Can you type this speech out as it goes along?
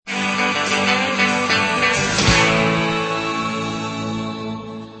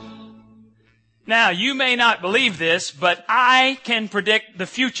Now, you may not believe this, but I can predict the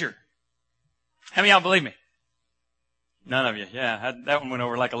future. How many of y'all believe me? None of you. Yeah, that one went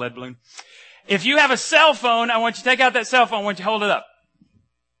over like a lead balloon. If you have a cell phone, I want you to take out that cell phone. I want you to hold it up.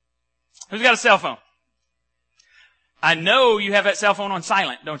 Who's got a cell phone? I know you have that cell phone on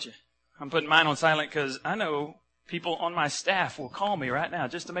silent, don't you? I'm putting mine on silent because I know people on my staff will call me right now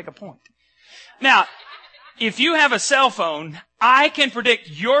just to make a point. Now, if you have a cell phone, I can predict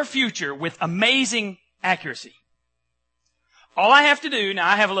your future with amazing accuracy. All I have to do, now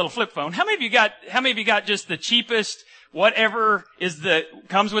I have a little flip phone. How many of you got just the cheapest, whatever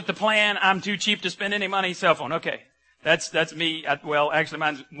comes with the plan, I'm too cheap to spend any money cell phone? Okay. That's me. Well, actually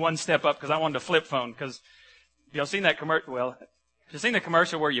mine's one step up because I wanted a flip phone because y'all seen that commercial? Well, you seen the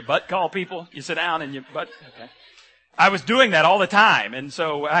commercial where you butt call people? You sit down and you butt, okay. I was doing that all the time, and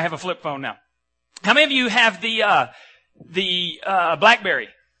so I have a flip phone now. How many of you have the BlackBerry?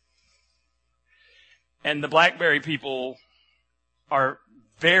 And the BlackBerry people are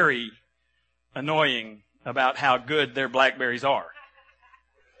very annoying about how good their BlackBerries are.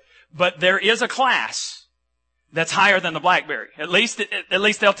 But there is a class that's higher than the BlackBerry. At least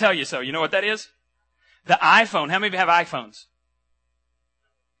they'll tell you so. You know what that is? The iPhone. How many of you have iPhones?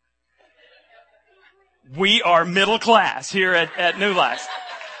 We are middle class here at New Life.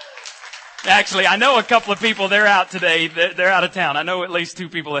 Actually, I know a couple of people, they're out today, they're out of town. I know at least 2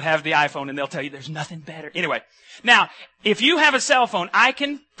 people that have the iPhone and they'll tell you there's nothing better. Anyway, now, if you have a cell phone, I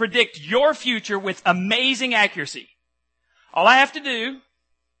can predict your future with amazing accuracy. All I have to do,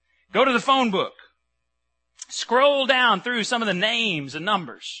 go to the phone book, scroll down through some of the names and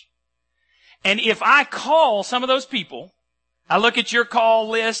numbers. And if I call some of those people, I look at your call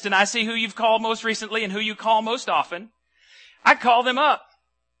list and I see who you've called most recently and who you call most often. I call them up.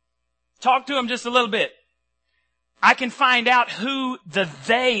 Talk to them just a little bit. I can find out who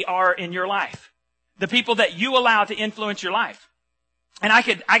they are in your life. The people that you allow to influence your life. And I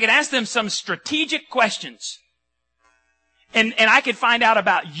could ask them some strategic questions. And I could find out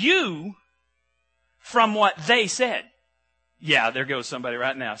about you from what they said. Yeah, there goes somebody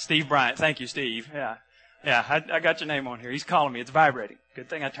right now. Steve Bryant. Thank you, Steve. Yeah, I got your name on here. He's calling me. It's vibrating. Good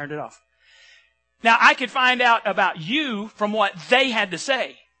thing I turned it off. Now, I could find out about you from what they had to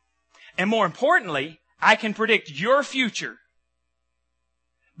say. And more importantly, I can predict your future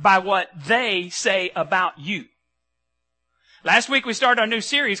by what they say about you. Last week we started our new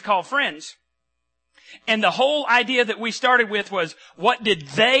series called Friends. And the whole idea that we started with was, what did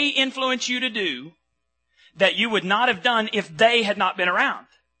they influence you to do that you would not have done if they had not been around?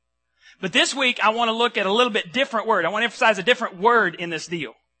 But this week I want to look at a little bit different word. I want to emphasize a different word in this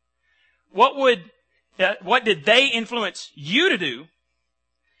deal. What did they influence you to do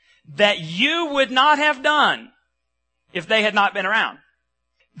that you would not have done if they had not been around?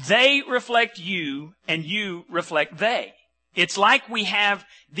 They reflect you and you reflect they. It's like we have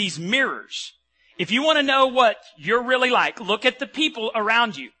these mirrors. If you want to know what you're really like, look at the people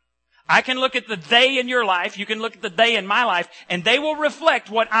around you. I can look at the they in your life, you can look at the they in my life, and they will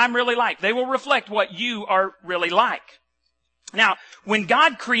reflect what I'm really like. They will reflect what you are really like. Now, when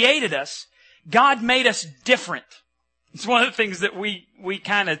God created us, God made us different. It's one of the things that we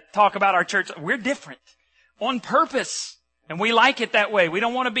kind of talk about our church. We're different on purpose. And we like it that way. We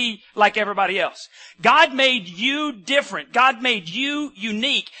don't want to be like everybody else. God made you different. God made you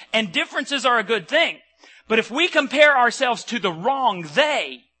unique. And differences are a good thing. But if we compare ourselves to the wrong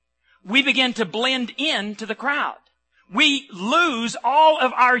they, we begin to blend in to the crowd. We lose all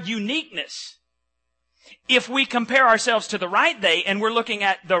of our uniqueness. If we compare ourselves to the right they, and we're looking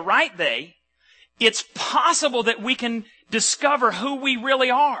at the right they, it's possible that we can discover who we really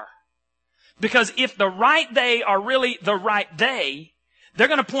are. Because if the right they are really the right they, they're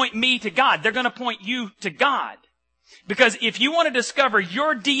going to point me to God. They're going to point you to God. Because if you want to discover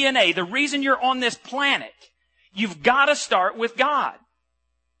your DNA, the reason you're on this planet, you've got to start with God.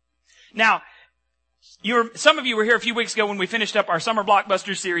 Now, some of you were here a few weeks ago when we finished up our summer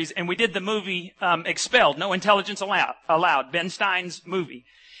blockbuster series and we did the movie Expelled, No Intelligence Allowed, Ben Stein's movie.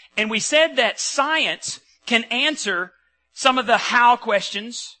 And we said that science can answer some of the how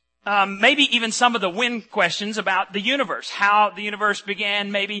questions, maybe even some of the when questions about the universe, how the universe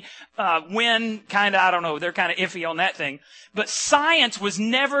began, maybe when, kind of, I don't know, they're kind of iffy on that thing. But science was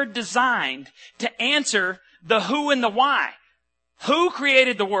never designed to answer the who and the why. Who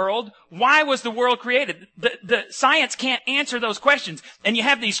created the world? Why was the world created? The science can't answer those questions. And you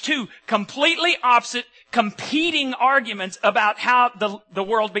have these two completely opposite, competing arguments about how the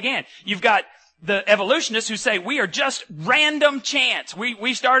world began. You've got the evolutionists who say we are just random chance.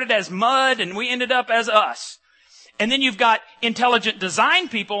 We started as mud and we ended up as us. And then you've got intelligent design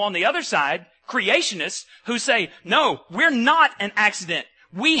people on the other side creationists who say, no, we're not an accident.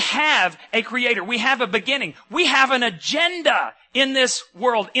 We have a creator. We have a beginning. We have an agenda in this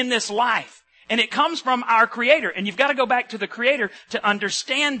world, in this life. And it comes from our creator. And you've got to go back to the creator to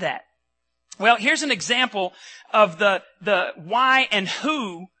understand that. Well, here's an example of the why and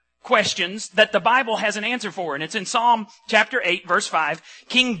who questions that the Bible has an answer for. And it's in Psalm chapter 8, verse 5.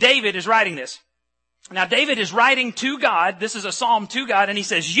 King David is writing this. Now, David is writing to God. This is a psalm to God. And he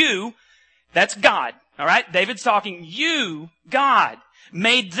says, you, that's God. All right? David's talking, you, God,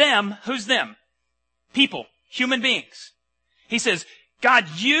 made them. Who's them? People, human beings. He says, God,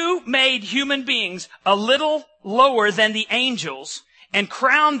 you made human beings a little lower than the angels and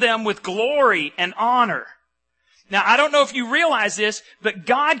crowned them with glory and honor. Now, I don't know if you realize this, but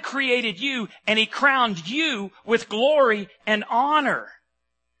God created you and He crowned you with glory and honor.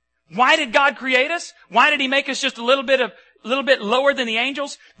 Why did God create us? Why did He make us just a little bit lower than the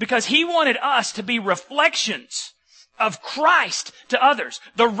angels? Because He wanted us to be reflections of Christ to others.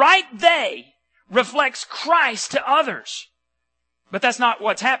 The right they reflects Christ to others. But that's not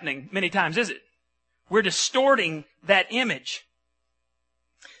what's happening many times, is it? We're distorting that image.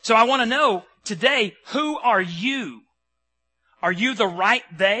 So I want to know today, who are you? Are you the right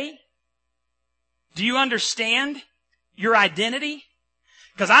they? Do you understand your identity?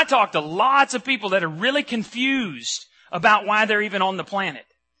 Because I talk to lots of people that are really confused about why they're even on the planet.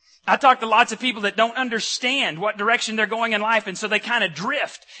 I talk to lots of people that don't understand what direction they're going in life, and so they kind of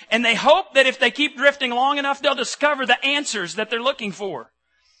drift. And they hope that if they keep drifting long enough, they'll discover the answers that they're looking for.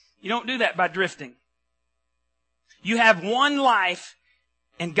 You don't do that by drifting. You have one life,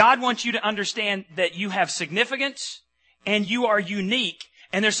 and God wants you to understand that you have significance and you are unique,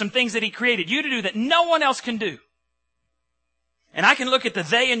 and there's some things that He created you to do that no one else can do. And I can look at the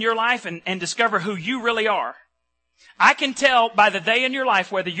they in your life and discover who you really are. I can tell by the they in your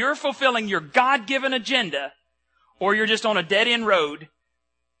life whether you're fulfilling your God-given agenda or you're just on a dead-end road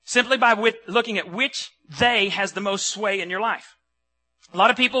simply by looking at which they has the most sway in your life. A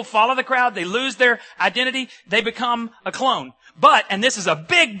lot of people follow the crowd. They lose their identity. They become a clone. But, and this is a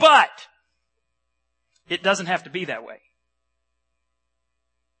big but, it doesn't have to be that way.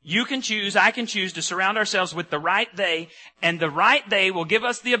 You can choose, I can choose to surround ourselves with the right they, and the right they will give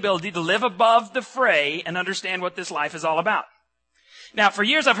us the ability to live above the fray and understand what this life is all about. Now, for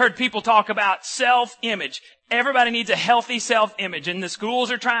years I've heard people talk about self-image. Everybody needs a healthy self-image, and the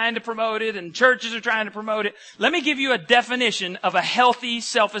schools are trying to promote it, and churches are trying to promote it. Let me give you a definition of a healthy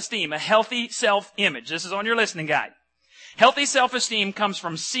self-esteem, a healthy self-image. This is on your listening guide. Healthy self-esteem comes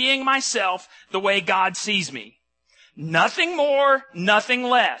from seeing myself the way God sees me. Nothing more, nothing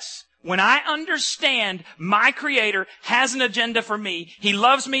less. When I understand my Creator has an agenda for me, He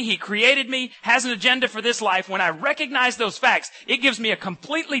loves me, He created me, has an agenda for this life, when I recognize those facts, it gives me a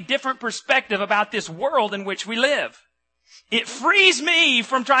completely different perspective about this world in which we live. It frees me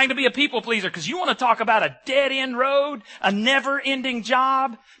from trying to be a people pleaser, because you want to talk about a dead-end road, a never-ending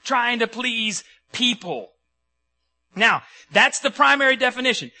job, trying to please people. Now, that's the primary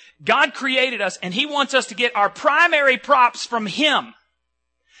definition. God created us, and He wants us to get our primary props from Him.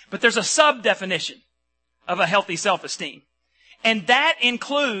 But there's a sub-definition of a healthy self-esteem. And that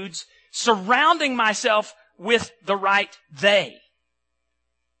includes surrounding myself with the right they.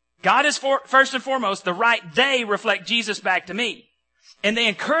 God is first and foremost, the right they reflect Jesus back to me. And they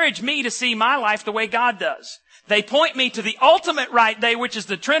encourage me to see my life the way God does. They point me to the ultimate right they, which is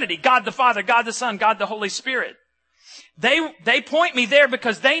the Trinity, God the Father, God the Son, God the Holy Spirit. They point me there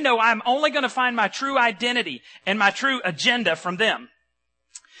because they know I'm only going to find my true identity and my true agenda from them.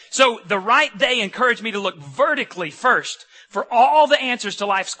 So the right they encourage me to look vertically first for all the answers to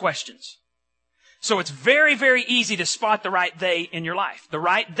life's questions. So it's very, very easy to spot the right they in your life. The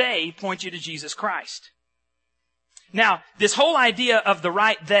right they point you to Jesus Christ. Now, this whole idea of the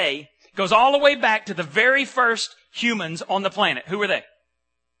right they goes all the way back to the very first humans on the planet. Who were they?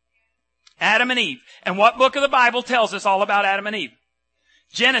 Adam and Eve. And what book of the Bible tells us all about Adam and Eve?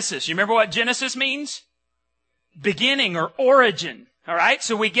 Genesis. You remember what Genesis means? Beginning or origin. All right?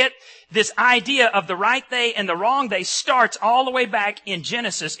 So we get this idea of the right they and the wrong they starts all the way back in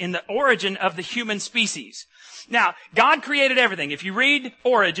Genesis, in the origin of the human species. Now, God created everything. If you read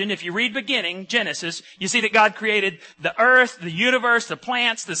origin, if you read beginning, Genesis, you see that God created the earth, the universe, the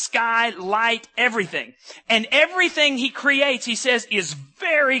plants, the sky, light, everything. And everything He creates, He says, is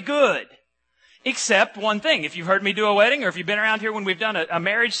very good. Except one thing. If you've heard me do a wedding, or if you've been around here when we've done a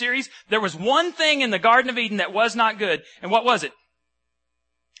marriage series, there was one thing in the Garden of Eden that was not good. And what was it?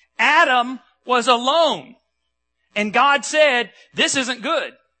 Adam was alone. And God said, this isn't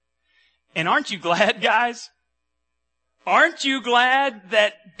good. And aren't you glad, guys? Aren't you glad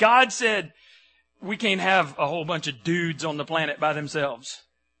that God said, we can't have a whole bunch of dudes on the planet by themselves.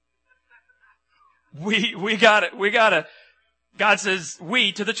 We gotta, God says,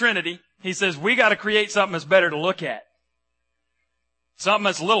 we to the Trinity, He says, we gotta create something that's better to look at. Something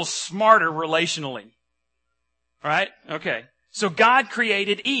that's a little smarter relationally. Right? Okay. So God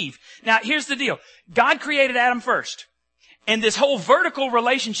created Eve. Now here's the deal. God created Adam first. And this whole vertical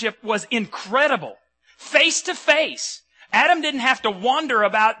relationship was incredible. Face to face. Adam didn't have to wonder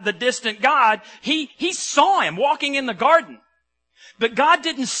about the distant God. He saw Him walking in the garden. But God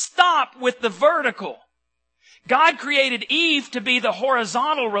didn't stop with the vertical. God created Eve to be the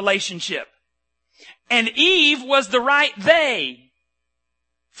horizontal relationship. And Eve was the right they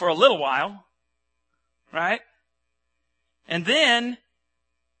for a little while. Right? And then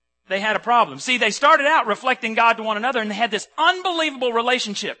they had a problem. See, they started out reflecting God to one another, and they had this unbelievable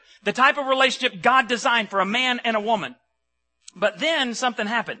relationship. The type of relationship God designed for a man and a woman. But then something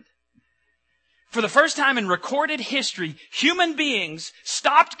happened. For the first time in recorded history, human beings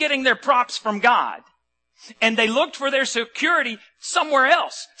stopped getting their props from God, and they looked for their security somewhere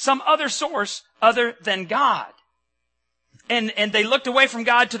else, some other source other than God. And they looked away from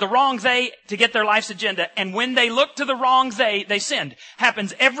God to the wrong they to get their life's agenda. And when they looked to the wrong they sinned.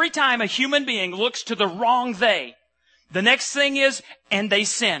 Happens every time a human being looks to the wrong they. The next thing is, and they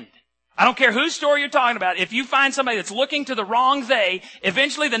sinned. I don't care whose story you're talking about. If you find somebody that's looking to the wrong they,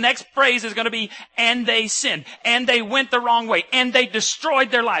 eventually the next phrase is going to be, and they sinned. And they went the wrong way. And they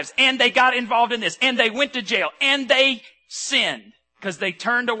destroyed their lives. And they got involved in this. And they went to jail. And they sinned. Because they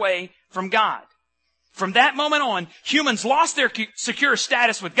turned away from God. From that moment on, humans lost their secure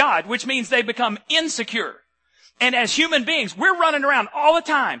status with God, which means they become insecure. And as human beings, we're running around all the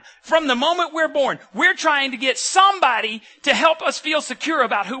time. From the moment we're born, we're trying to get somebody to help us feel secure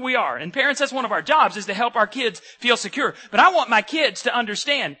about who we are. And parents, that's one of our jobs, is to help our kids feel secure. But I want my kids to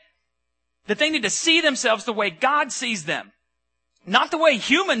understand that they need to see themselves the way God sees them. Not the way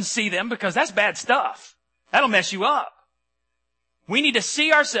humans see them, because that's bad stuff. That'll mess you up. We need to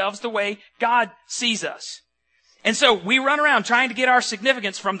see ourselves the way God sees us. And so we run around trying to get our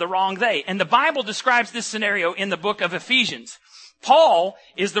significance from the wrong they. And the Bible describes this scenario in the book of Ephesians. Paul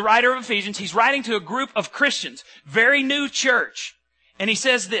is the writer of Ephesians. He's writing to a group of Christians, very new church. And he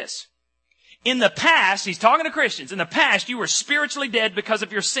says this. In the past, he's talking to Christians, in the past you were spiritually dead because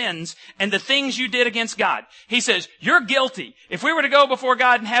of your sins and the things you did against God. He says, you're guilty. If we were to go before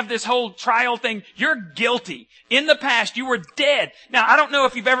God and have this whole trial thing, you're guilty. In the past, you were dead. Now, I don't know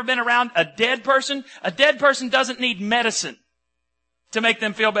if you've ever been around a dead person. A dead person doesn't need medicine to make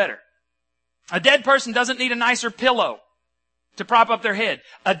them feel better. A dead person doesn't need a nicer pillow to prop up their head.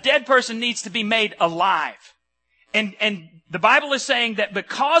 A dead person needs to be made alive. And the Bible is saying that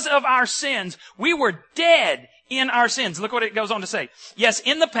because of our sins, we were dead in our sins. Look what it goes on to say. Yes,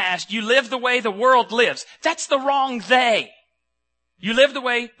 in the past, you lived the way the world lives. That's the wrong they. You live the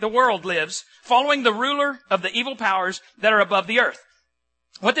way the world lives, following the ruler of the evil powers that are above the earth.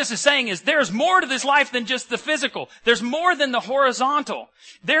 What this is saying is there's more to this life than just the physical. There's more than the horizontal.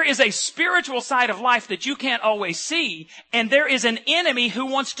 There is a spiritual side of life that you can't always see, and there is an enemy who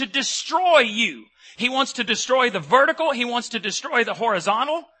wants to destroy you. He wants to destroy the vertical. He wants to destroy the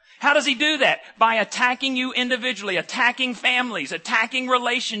horizontal. How does he do that? By attacking you individually, attacking families, attacking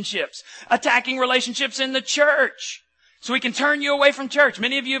relationships in the church. So he can turn you away from church.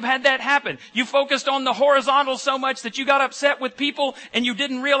 Many of you have had that happen. You focused on the horizontal so much that you got upset with people and you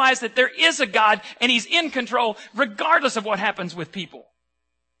didn't realize that there is a God and He's in control regardless of what happens with people.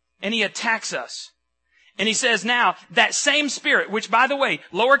 And He attacks us. And he says now, that same Spirit, which by the way,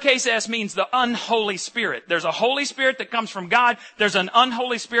 lowercase s means the unholy spirit. There's a Holy Spirit that comes from God. There's an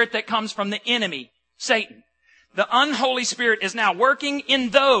unholy spirit that comes from the enemy, Satan. The unholy spirit is now working in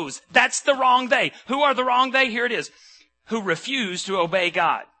those. That's the wrong they. Who are the wrong they? Here it is. Who refuse to obey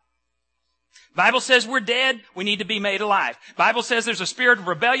God. Bible says we're dead. We need to be made alive. Bible says there's a spirit of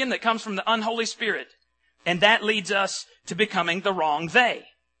rebellion that comes from the unholy spirit. And that leads us to becoming the wrong they.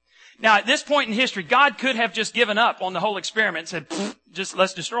 Now, at this point in history, God could have just given up on the whole experiment and said, just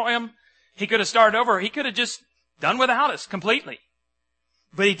let's destroy him. He could have started over. He could have just done without us completely.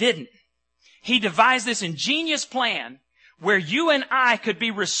 But He didn't. He devised this ingenious plan where you and I could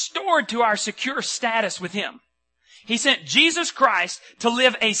be restored to our secure status with Him. He sent Jesus Christ to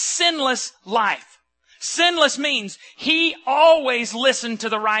live a sinless life. Sinless means He always listened to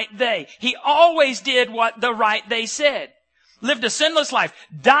the right they. He always did what the right they said. Lived a sinless life,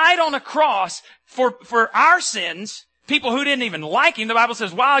 died on a cross for our sins, people who didn't even like Him. The Bible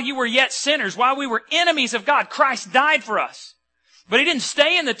says, while you were yet sinners, while we were enemies of God, Christ died for us. But He didn't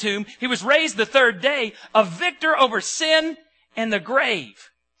stay in the tomb. He was raised the third day, a victor over sin and the grave.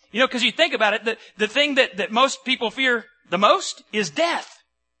 You know, because you think about it, the thing that most people fear the most is death.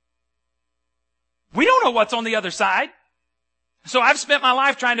 We don't know what's on the other side. So I've spent my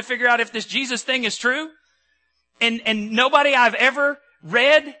life trying to figure out if this Jesus thing is true. And nobody I've ever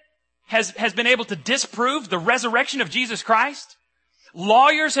read has been able to disprove the resurrection of Jesus Christ.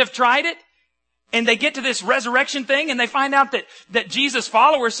 Lawyers have tried it, and they get to this resurrection thing, and they find out that Jesus'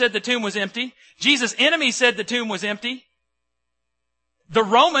 followers said the tomb was empty. Jesus' enemies said the tomb was empty. The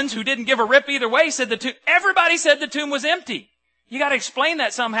Romans, who didn't give a rip either way, said everybody said the tomb was empty. You got to explain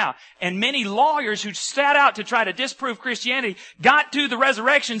that somehow. And many lawyers who sat out to try to disprove Christianity got to the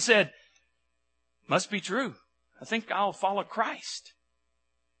resurrection, said, must be true. I think I'll follow Christ.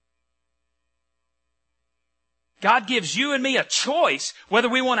 God gives you and me a choice whether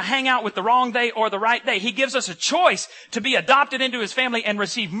we want to hang out with the wrong day or the right day. He gives us a choice to be adopted into His family and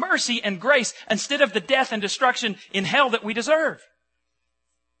receive mercy and grace instead of the death and destruction in hell that we deserve.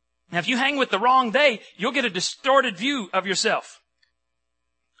 Now, if you hang with the wrong day, you'll get a distorted view of yourself.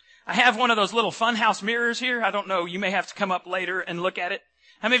 I have one of those little funhouse mirrors here. I don't know. You may have to come up later and look at it.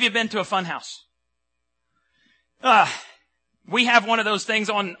 How many of you have been to a funhouse? We have one of those things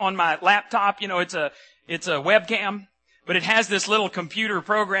on my laptop. You know, it's a webcam, but it has this little computer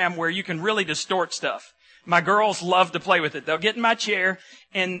program where you can really distort stuff. My girls love to play with it. They'll get in my chair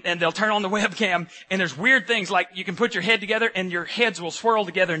and they'll turn on the webcam, and there's weird things like you can put your head together and your heads will swirl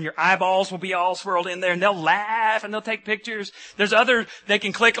together and your eyeballs will be all swirled in there, and they'll laugh and they'll take pictures. There's other they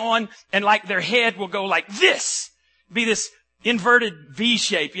can click on, and like their head will go like this, be this inverted V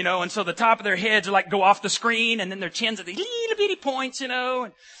shape, you know, and so the top of their heads are like go off the screen, and then their chins are these little bitty points, you know,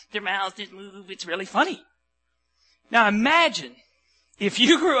 and their mouths just move. It's really funny. Now imagine if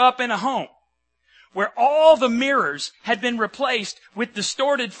you grew up in a home where all the mirrors had been replaced with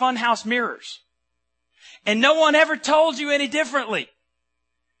distorted funhouse mirrors, and no one ever told you any differently.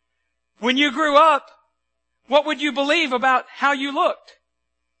 When you grew up, what would you believe about how you looked?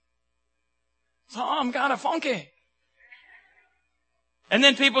 So I'm kind of funky. And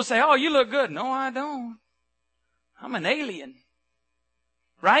then people say, oh, you look good. No, I don't. I'm an alien.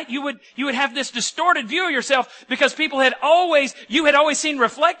 Right? You would have this distorted view of yourself because you had always seen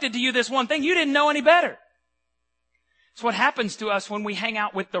reflected to you this one thing. You didn't know any better. It's what happens to us when we hang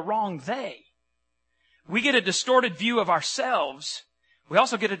out with the wrong they. We get a distorted view of ourselves. We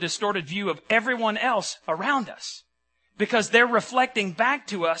also get a distorted view of everyone else around us because they're reflecting back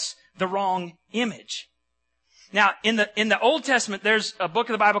to us the wrong image. Now, in the Old Testament, there's a book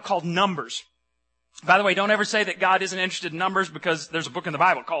of the Bible called Numbers. By the way, don't ever say that God isn't interested in numbers, because there's a book in the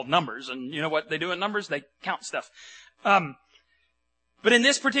Bible called Numbers, and you know what they do in Numbers? They count stuff. But in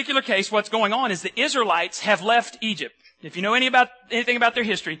this particular case, what's going on is the Israelites have left Egypt. If you know anything about their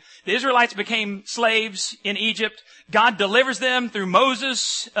history, the Israelites became slaves in Egypt. God delivers them through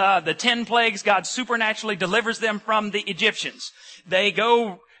Moses, the 10 plagues. God supernaturally delivers them from the Egyptians. They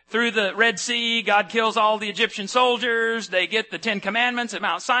go through the Red Sea. God kills all the Egyptian soldiers. They get the 10 Commandments at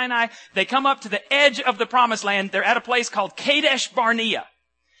Mount Sinai. They come up to the edge of the Promised Land. They're at a place called Kadesh Barnea.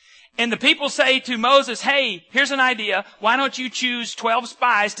 And the people say to Moses, hey, here's an idea. Why don't you choose 12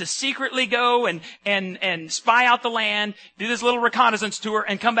 spies to secretly go and spy out the land, do this little reconnaissance tour,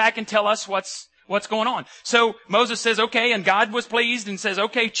 and come back and tell us what's going on. So Moses says, okay, and God was pleased and says,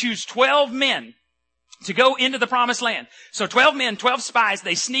 okay, choose 12 men to go into the Promised Land. So 12 men, 12 spies,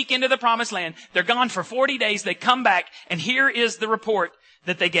 they sneak into the Promised Land. They're gone for 40 days. They come back, and here is the report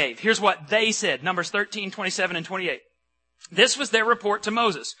that they gave. Here's what they said, Numbers 13, 27, and 28. This was their report to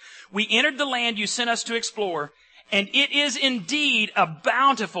Moses. We entered the land you sent us to explore, and it is indeed a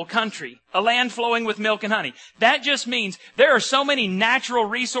bountiful country, a land flowing with milk and honey. That just means there are so many natural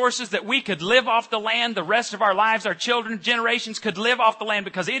resources that we could live off the land the rest of our lives. Our children, generations could live off the land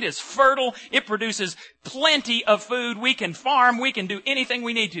because it is fertile. It produces plenty of food. We can farm. We can do anything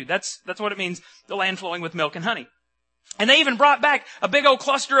we need to. That's what it means, the land flowing with milk and honey. And they even brought back a big old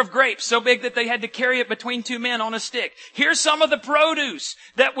cluster of grapes, so big that they had to carry it between 2 men on a stick. Here's some of the produce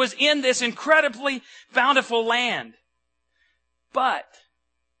that was in this incredibly bountiful land. But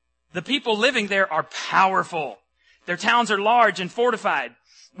the people living there are powerful. Their towns are large and fortified.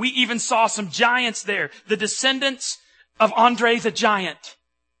 We even saw some giants there, the descendants of Andre the Giant.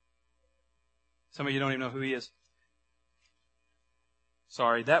 Some of you don't even know who he is.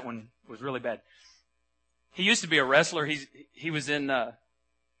 Sorry, that one was really bad. He used to be a wrestler. He was in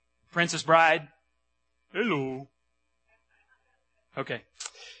Princess Bride. Hello. Okay.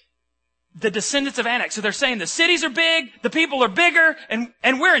 The descendants of Anak. So they're saying the cities are big, the people are bigger,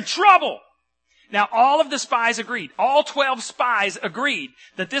 and we're in trouble. Now, all of the spies agreed. All 12 spies agreed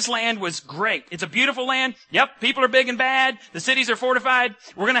that this land was great. It's a beautiful land. Yep, people are big and bad. The cities are fortified.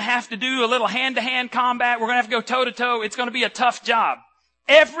 We're going to have to do a little hand-to-hand combat. We're going to have to go toe-to-toe. It's going to be a tough job.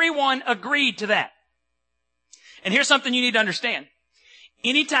 Everyone agreed to that. And here's something you need to understand.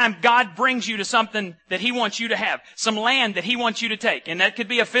 Anytime God brings you to something that He wants you to have, some land that He wants you to take, and that could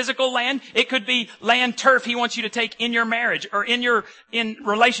be a physical land, it could be land turf He wants you to take in your marriage or in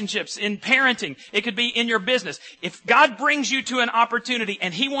relationships, in parenting, it could be in your business. If God brings you to an opportunity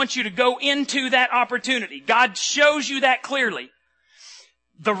and He wants you to go into that opportunity, God shows you that clearly,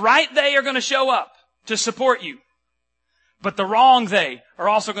 the right they are going to show up to support you, but the wrong they are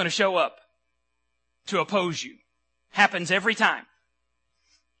also going to show up to oppose you. Happens every time.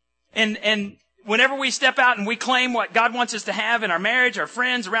 And whenever we step out and we claim what God wants us to have in our marriage, our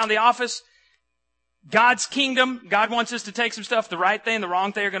friends, around the office, God's kingdom, God wants us to take some stuff, the right thing and the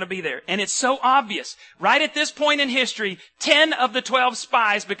wrong thing are going to be there. And it's so obvious. Right at this point in history, 10 of the 12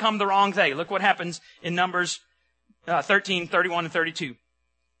 spies become the wrong thing. Look what happens in Numbers 13, 31, and 32.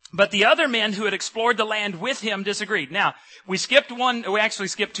 But the other men who had explored the land with him disagreed. Now, we actually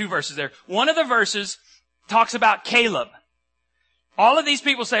skipped 2 verses there. One of the verses talks about Caleb. All of these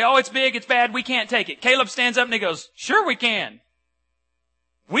people say, oh, it's big, it's bad, we can't take it. Caleb stands up and he goes, sure we can.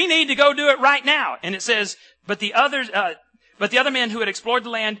 We need to go do it right now. And it says, but the other men who had explored the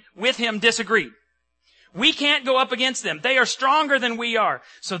land with him disagreed. We can't go up against them. They are stronger than we are.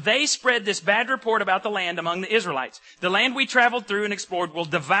 So they spread this bad report about the land among the Israelites. The land we traveled through and explored will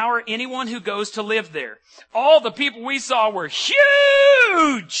devour anyone who goes to live there. All the people we saw were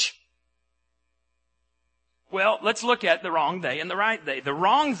huge. Well, let's look at the wrong they and the right they. The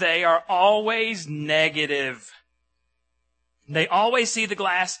wrong they are always negative. They always see the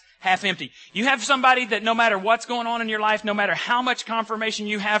glass half empty. You have somebody that no matter what's going on in your life, no matter how much confirmation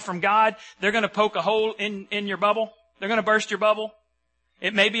you have from God, they're going to poke a hole in your bubble. They're going to burst your bubble.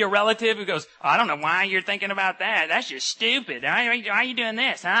 It may be a relative who goes, I don't know why you're thinking about that. That's just stupid. Why are you doing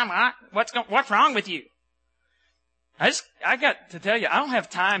this? What's wrong with you? I got to tell you, I don't have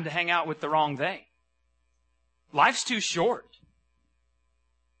time to hang out with the wrong they. Life's too short.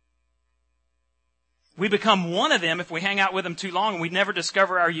 We become one of them if we hang out with them too long and we never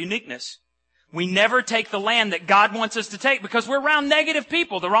discover our uniqueness. We never take the land that God wants us to take because we're around negative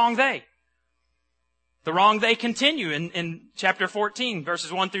people, the wrong they. The wrong they continue in chapter 14,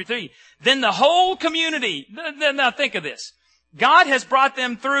 verses 1 through 3. Then the whole community, now think of this. God has brought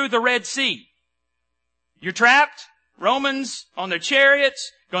them through the Red Sea. You're trapped. Romans on their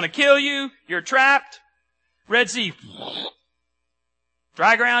chariots, going to kill you. You're trapped. Red Sea.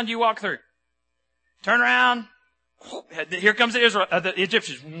 Dry ground, you walk through. Turn around. Here comes the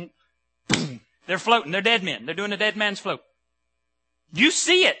Egyptians. They're floating. They're dead men. They're doing a dead man's float. You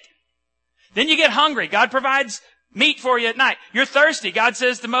see it. Then you get hungry. God provides meat for you at night. You're thirsty. God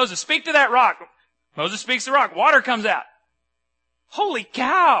says to Moses, speak to that rock. Moses speaks to the rock. Water comes out. Holy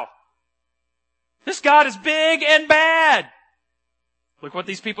cow. This God is big and bad. Look what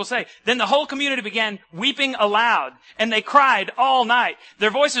these people say. Then the whole community began weeping aloud, and they cried all night. Their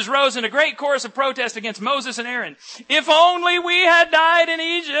voices rose in a great chorus of protest against Moses and Aaron. If only we had died in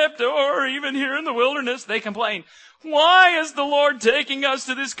Egypt or even here in the wilderness, they complained. Why is the Lord taking us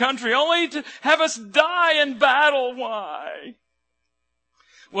to this country only to have us die in battle? Why?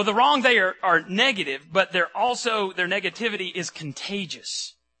 Well, the wrong they are negative, but their negativity is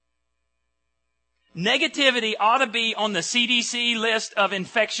contagious. Negativity ought to be on the CDC list of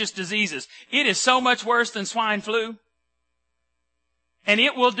infectious diseases. It is so much worse than swine flu. And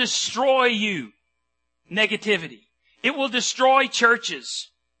it will destroy you. Negativity. It will destroy churches.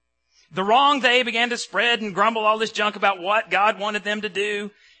 The wrong they began to spread and grumble all this junk about what God wanted them to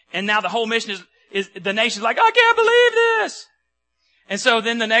do. And now the whole mission is the nation's like, I can't believe this. And so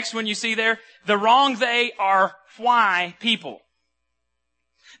then the next one you see there, the wrong they are why people.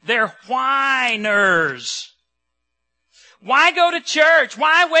 They're whiners. Why go to church?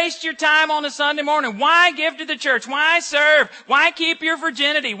 Why waste your time on a Sunday morning? Why give to the church? Why serve? Why keep your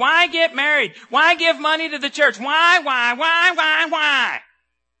virginity? Why get married? Why give money to the church? Why?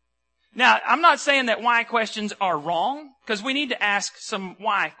 Now, I'm not saying that why questions are wrong, because we need to ask some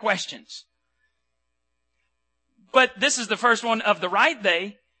why questions. But this is the first one of the right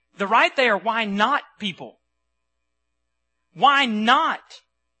they. The right they are why not people. Why not?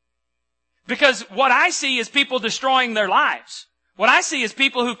 Because what I see is people destroying their lives. What I see is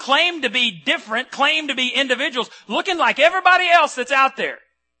people who claim to be different, claim to be individuals, looking like everybody else that's out there.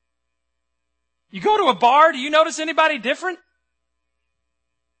 You go to a bar, do you notice anybody different?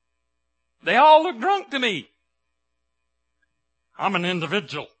 They all look drunk to me. I'm an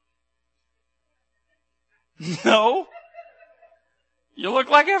individual. No. You look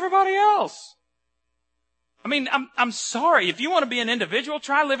like everybody else. I mean, I'm sorry. If you want to be an individual,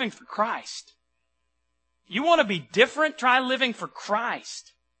 try living for Christ. You want to be different, try living for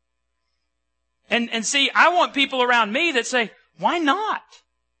Christ. And see, I want people around me that say, why not?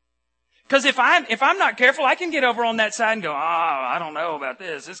 Because if I'm not careful, I can get over on that side and go, I don't know about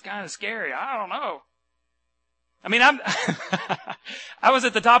this. It's kind of scary. I don't know. I mean, I was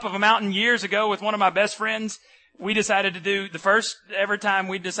at the top of a mountain years ago with one of my best friends. We decided to do the first ever time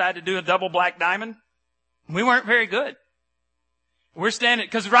we decided to do a double black diamond. We weren't very good. We're standing,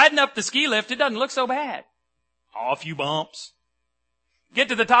 because riding up the ski lift, it doesn't look so bad. A few bumps. Get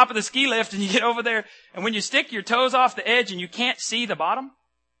to the top of the ski lift and you get over there, and when you stick your toes off the edge and you can't see the bottom,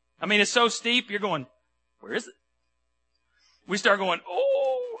 I mean, it's so steep, you're going, where is it? We start going,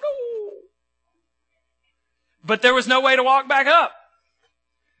 oh, no. But there was no way to walk back up.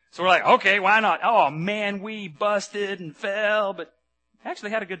 So we're like, okay, why not? Oh, man, we busted and fell, but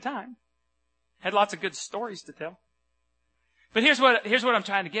actually had a good time. Had lots of good stories to tell. But here's what I'm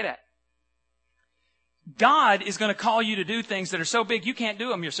trying to get at. God is going to call you to do things that are so big you can't do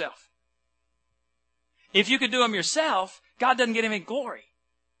them yourself. If you could do them yourself, God doesn't get any glory.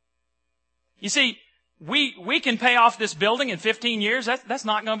 You see, we can pay off this building in 15 years. That's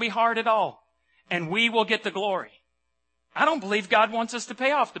not going to be hard at all. And we will get the glory. I don't believe God wants us to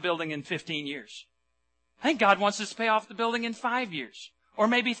pay off the building in 15 years. I think God wants us to pay off the building in 5 years. Or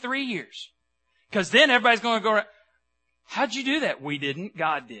maybe 3 years. Because then everybody's going to go, how'd you do that? We didn't.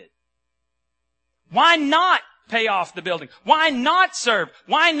 God did. Why not pay off the building? Why not serve?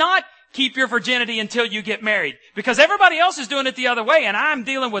 Why not keep your virginity until you get married? Because everybody else is doing it the other way, and I'm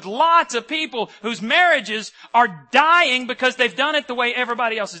dealing with lots of people whose marriages are dying because they've done it the way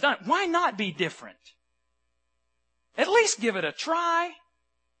everybody else has done it. Why not be different? At least give it a try.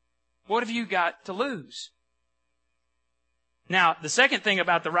 What have you got to lose? Now, the second thing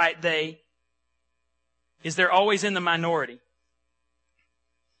about the right they is they're always in the minority.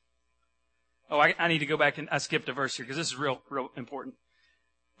 Oh, I need to go back and I skipped a verse here because this is real important.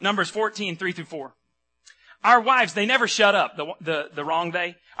 Numbers 14, 3-4. Our wives, they never shut up, the wrong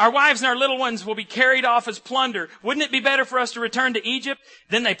they. Our wives and our little ones will be carried off as plunder. Wouldn't it be better for us to return to Egypt?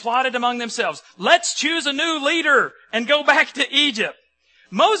 Then they plotted among themselves. Let's choose a new leader and go back to Egypt.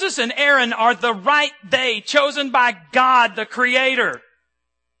 Moses and Aaron are the right they, chosen by God, the Creator.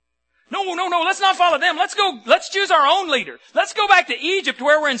 No, let's not follow them. Let's choose our own leader. Let's go back to Egypt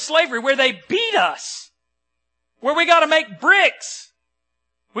where we're in slavery, where they beat us. Where we gotta make bricks.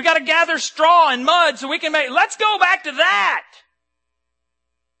 We gotta gather straw and mud so we can let's go back to that.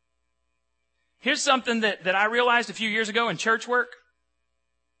 Here's something that I realized a few years ago in church work.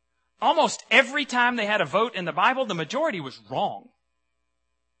 Almost every time they had a vote in the Bible, the majority was wrong.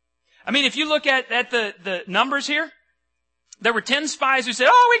 I mean, if you look at the numbers here, there were 10 spies who said,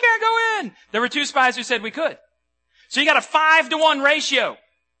 we can't go in. There were 2 spies who said we could. So you got a 5-to-1 ratio.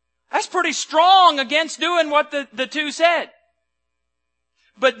 That's pretty strong against doing what the 2 said.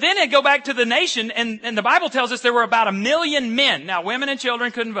 But then they go back to the nation, and the Bible tells us there were about 1 million men. Now, women and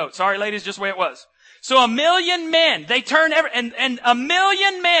children couldn't vote. Sorry, ladies, just the way it was. So 1 million men, they turned and 1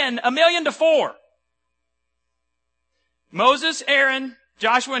 million men, 1,000,000 to 4. Moses, Aaron,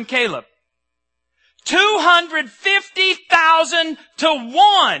 Joshua, and Caleb. 250,000 to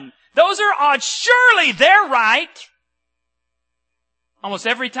 1. Those are odds. Surely they're right. Almost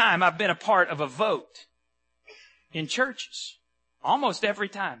every time I've been a part of a vote in churches, almost every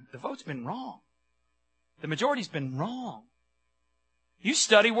time, the vote's been wrong. The majority's been wrong. You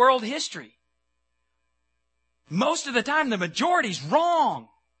study world history. Most of the time, the majority's wrong.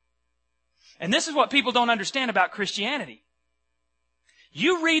 And this is what people don't understand about Christianity.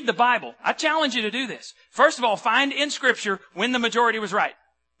 You read the Bible. I challenge you to do this. First of all, find in Scripture when the majority was right.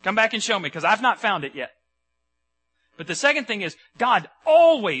 Come back and show me, because I've not found it yet. But the second thing is, God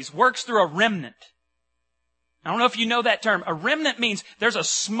always works through a remnant. I don't know if you know that term. A remnant means there's a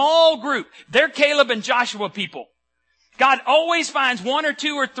small group. They're Caleb and Joshua people. God always finds 1 or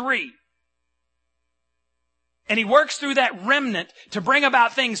 2 or 3. And He works through that remnant to bring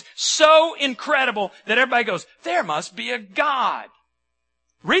about things so incredible that everybody goes, there must be a God.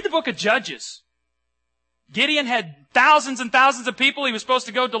 Read the book of Judges. Gideon had thousands and thousands of people. He was supposed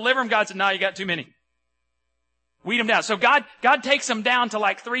to go deliver them. God said, no, you got too many. Weed them down. So God takes them down to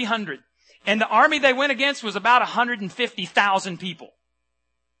like 300. And the army they went against was about 150,000 people.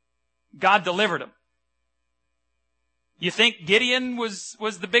 God delivered them. You think Gideon was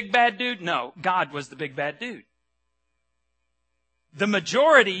the big bad dude? No, God was the big bad dude. The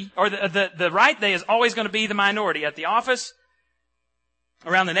majority, or the right they is always going to be the minority at the office,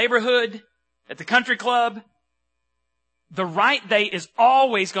 around the neighborhood, at the country club, the right they is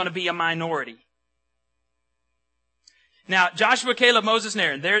always going to be a minority. Now, Joshua, Caleb, Moses, and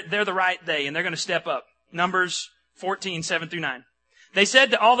Aaron, they're the right they, and they're going to step up. Numbers 14, 7 through 9. They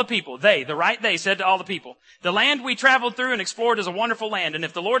said to all the people, the right they said to all the people, the land we traveled through and explored is a wonderful land, and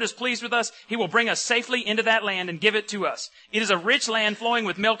if the Lord is pleased with us, He will bring us safely into that land and give it to us. It is a rich land flowing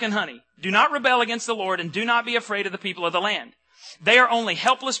with milk and honey. Do not rebel against the Lord, and do not be afraid of the people of the land. They are only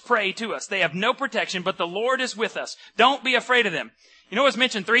helpless prey to us. They have no protection, but the Lord is with us. Don't be afraid of them. You know what's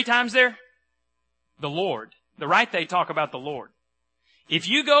mentioned 3 times there? The Lord. The right they talk about the Lord. If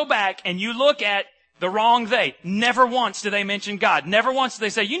you go back and you look at the wrong they, never once do they mention God. Never once do they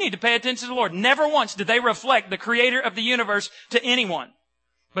say, you need to pay attention to the Lord. Never once did they reflect the creator of the universe to anyone.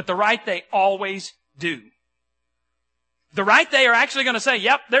 But the right they always do. The right they are actually going to say,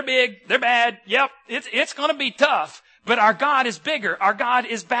 yep, they're big, they're bad, yep, it's going to be tough. But our God is bigger. Our God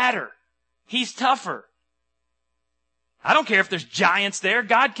is badder. He's tougher. I don't care if there's giants there.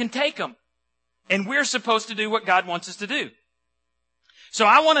 God can take them. And we're supposed to do what God wants us to do. So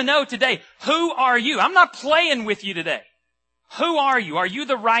I want to know today, who are you? I'm not playing with you today. Who are you? Are you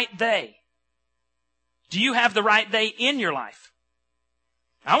the right they? Do you have the right they in your life?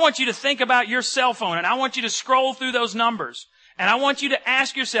 I want you to think about your cell phone, and I want you to scroll through those numbers. And I want you to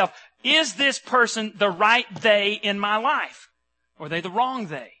ask yourself, is this person the right they in my life? Or are they the wrong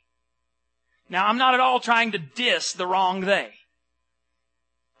they? Now, I'm not at all trying to diss the wrong they.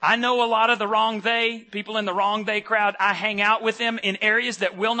 I know a lot of the wrong they, people in the wrong they crowd. I hang out with them in areas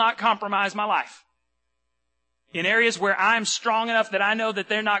that will not compromise my life. In areas where I'm strong enough that I know that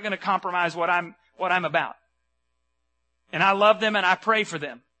they're not going to compromise what I'm about. And I love them and I pray for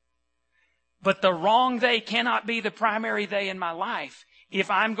them. But the wrong they cannot be the primary they in my life if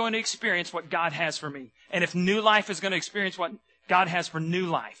I'm going to experience what God has for me. And if New Life is going to experience what God has for New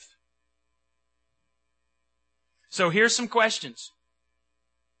Life. So here's some questions.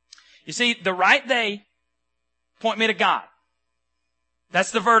 You see, the right they point me to God.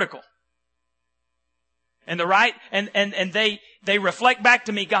 That's the vertical. And the right, and they reflect back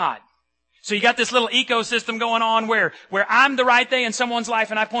to me God. So you got this little ecosystem going on where I'm the right they in someone's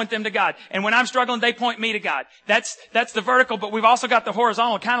life and I point them to God. And when I'm struggling, they point me to God. That's the vertical, but we've also got the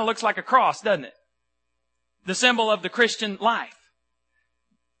horizontal. It kind of looks like a cross, doesn't it? The symbol of the Christian life.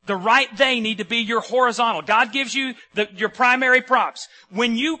 The right they need to be your horizontal. God gives you your primary props.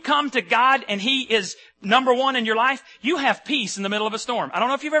 When you come to God and He is number one in your life, you have peace in the middle of a storm. I don't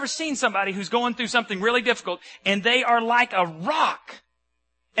know if you've ever seen somebody who's going through something really difficult and they are like a rock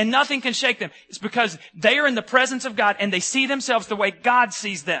and nothing can shake them. It's because they are in the presence of God and they see themselves the way God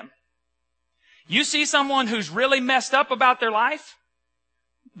sees them. You see someone who's really messed up about their life,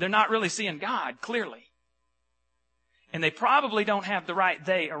 they're not really seeing God clearly. And they probably don't have the right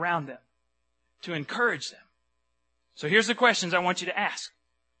they around them to encourage them. So here's the questions I want you to ask.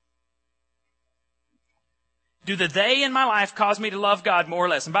 Do the they in my life cause me to love God more or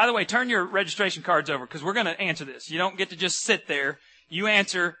less? And by the way, turn your registration cards over because we're going to answer this. You don't get to just sit there. You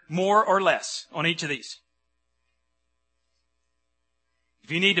answer more or less on each of these.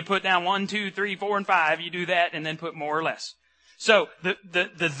 If you need to put down 1, 2, 3, 4, and 5, you do that and then put more or less. So,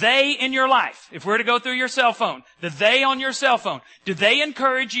 the they in your life, if we're to go through your cell phone, the they on your cell phone, do they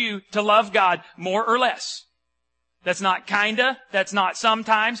encourage you to love God more or less? That's not kinda, that's not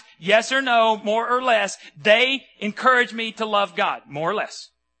sometimes, yes or no, more or less. They encourage me to love God, more or less.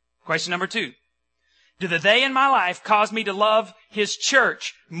 Question number 2. Do the they in my life cause me to love His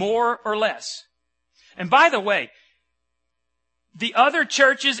church more or less? And by the way, the other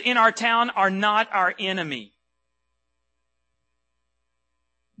churches in our town are not our enemy.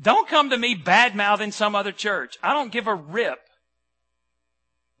 Don't come to me bad-mouthing some other church. I don't give a rip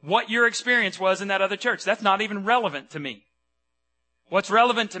what your experience was in that other church. That's not even relevant to me. What's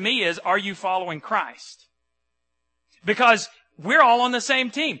relevant to me is, are you following Christ? Because we're all on the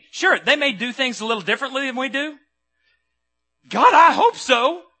same team. Sure, they may do things a little differently than we do. God, I hope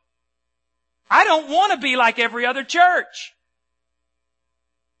so. I don't want to be like every other church.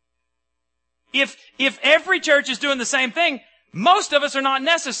 If every church is doing the same thing, most of us are not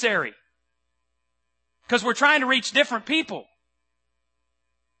necessary because we're trying to reach different people.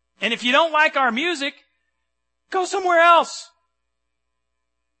 And if you don't like our music, go somewhere else.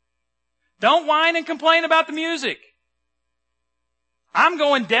 Don't whine and complain about the music. I'm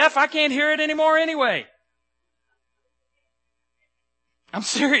going deaf. I can't hear it anymore anyway. I'm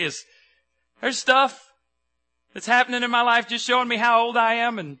serious. There's stuff that's happening in my life just showing me how old I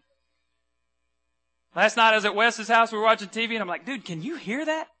am. And last night I was at Wes's house. We were watching TV and I'm like, dude, can you hear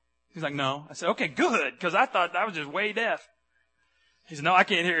that? He's like, no. I said, okay, good. Because I thought I was just way deaf. He said, no, I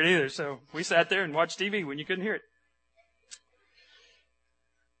can't hear it either. So we sat there and watched TV when you couldn't hear it.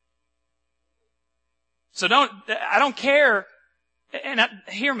 So I don't care. And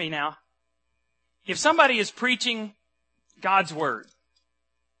hear me now. If somebody is preaching God's word,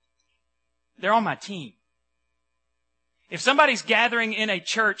 they're on my team. If somebody's gathering in a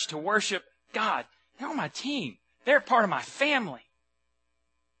church to worship God, they're on my team. They're part of my family.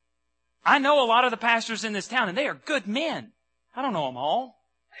 I know a lot of the pastors in this town, and they are good men. I don't know them all.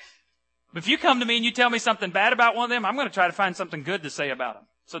 But if you come to me and you tell me something bad about one of them, I'm going to try to find something good to say about them.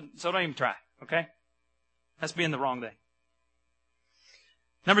 So don't even try, okay? That's being the wrong thing.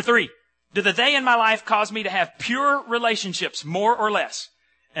 Number 3, do the they in my life cause me to have pure relationships, more or less?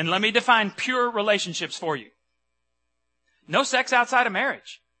 And let me define pure relationships for you. No sex outside of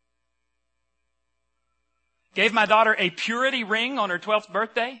marriage. Gave my daughter a purity ring on her 12th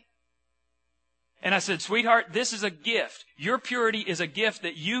birthday. And I said, sweetheart, this is a gift. Your purity is a gift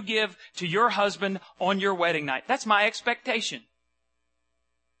that you give to your husband on your wedding night. That's my expectation.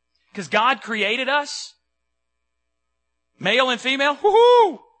 Because God created us, male and female.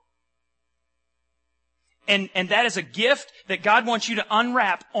 Woohoo! And that is a gift that God wants you to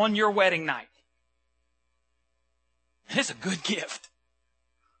unwrap on your wedding night. It's a good gift.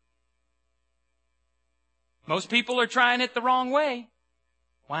 Most people are trying it the wrong way.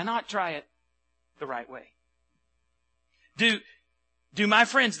 Why not try it the right way? Do my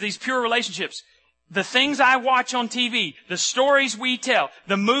friends, these pure relationships, the things I watch on TV, the stories we tell,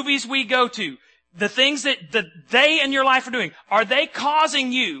 the movies we go to, the things that they in your life are doing, are they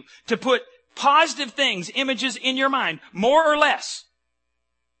causing you to put positive things, images in your mind, more or less?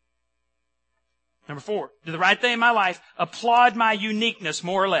 Number 4, do the right thing in my life applaud my uniqueness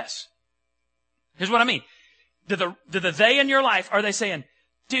more or less? Here's what I mean. Do the they in your life, are they saying,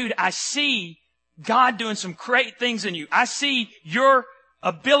 dude, I see God doing some great things in you. I see your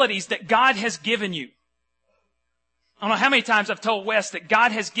abilities that God has given you. I don't know how many times I've told Wes that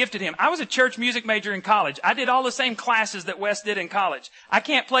God has gifted him. I was a church music major in college. I did all the same classes that Wes did in college. I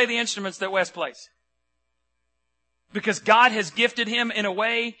can't play the instruments that Wes plays. Because God has gifted him in a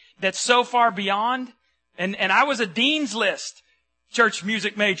way that's so far beyond. And I was a dean's list church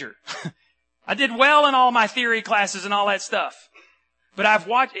music major. I did well in all my theory classes and all that stuff. But I've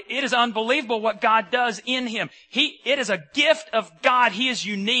watched, it is unbelievable what God does in him. It is a gift of God. He is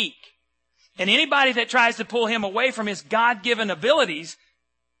unique. And anybody that tries to pull him away from his God-given abilities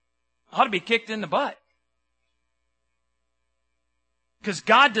ought to be kicked in the butt. Because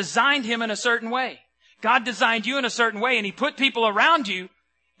God designed him in a certain way. God designed you in a certain way, and he put people around you.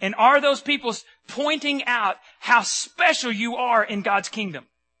 And are those people pointing out how special you are in God's kingdom?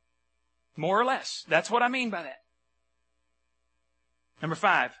 More or less. That's what I mean by that. Number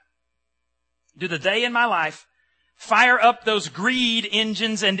 5, do the they in my life fire up those greed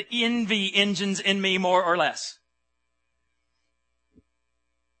engines and envy engines in me more or less?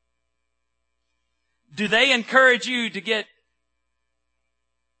 Do they encourage you to get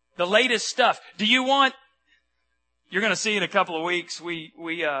the latest stuff? Do you want, you're going to see in a couple of weeks, we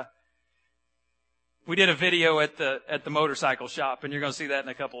did a video at the motorcycle shop, and you're going to see that in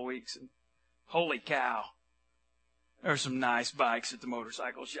a couple of weeks. And holy cow. There's some nice bikes at the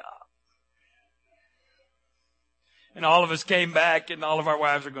motorcycle shop. And all of us came back, and all of our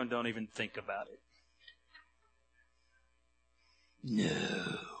wives are going, don't even think about it. No.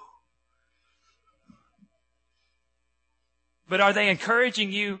 But are they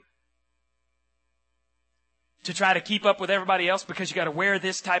encouraging you to try to keep up with everybody else because you got to wear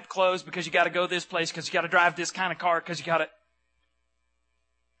this type of clothes, because you got to go this place, because you got to drive this kind of car, because you got to...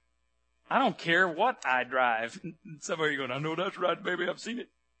 I don't care what I drive. Some of you are going, I know that's right, baby. I've seen it.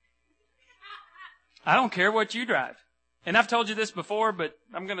 I don't care what you drive. And I've told you this before, but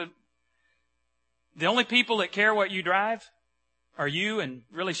the only people that care what you drive are you and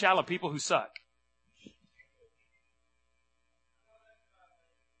really shallow people who suck.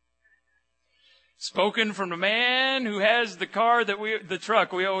 Spoken from the man who has the car the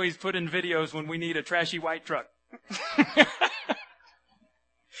truck we always put in videos when we need a trashy white truck.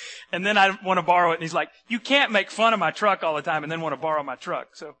 And then I want to borrow it, and he's like, you can't make fun of my truck all the time and then want to borrow my truck.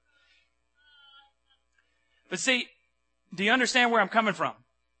 But see, do you understand where I'm coming from?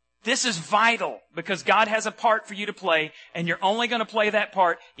 This is vital because God has a part for you to play, and you're only going to play that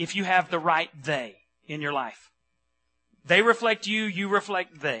part if you have the right they in your life. They reflect you, you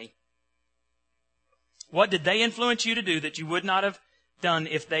reflect they. What did they influence you to do that you would not have done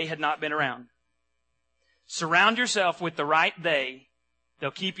if they had not been around? Surround yourself with the right they. They'll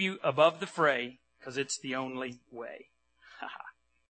keep you above the fray because it's the only way.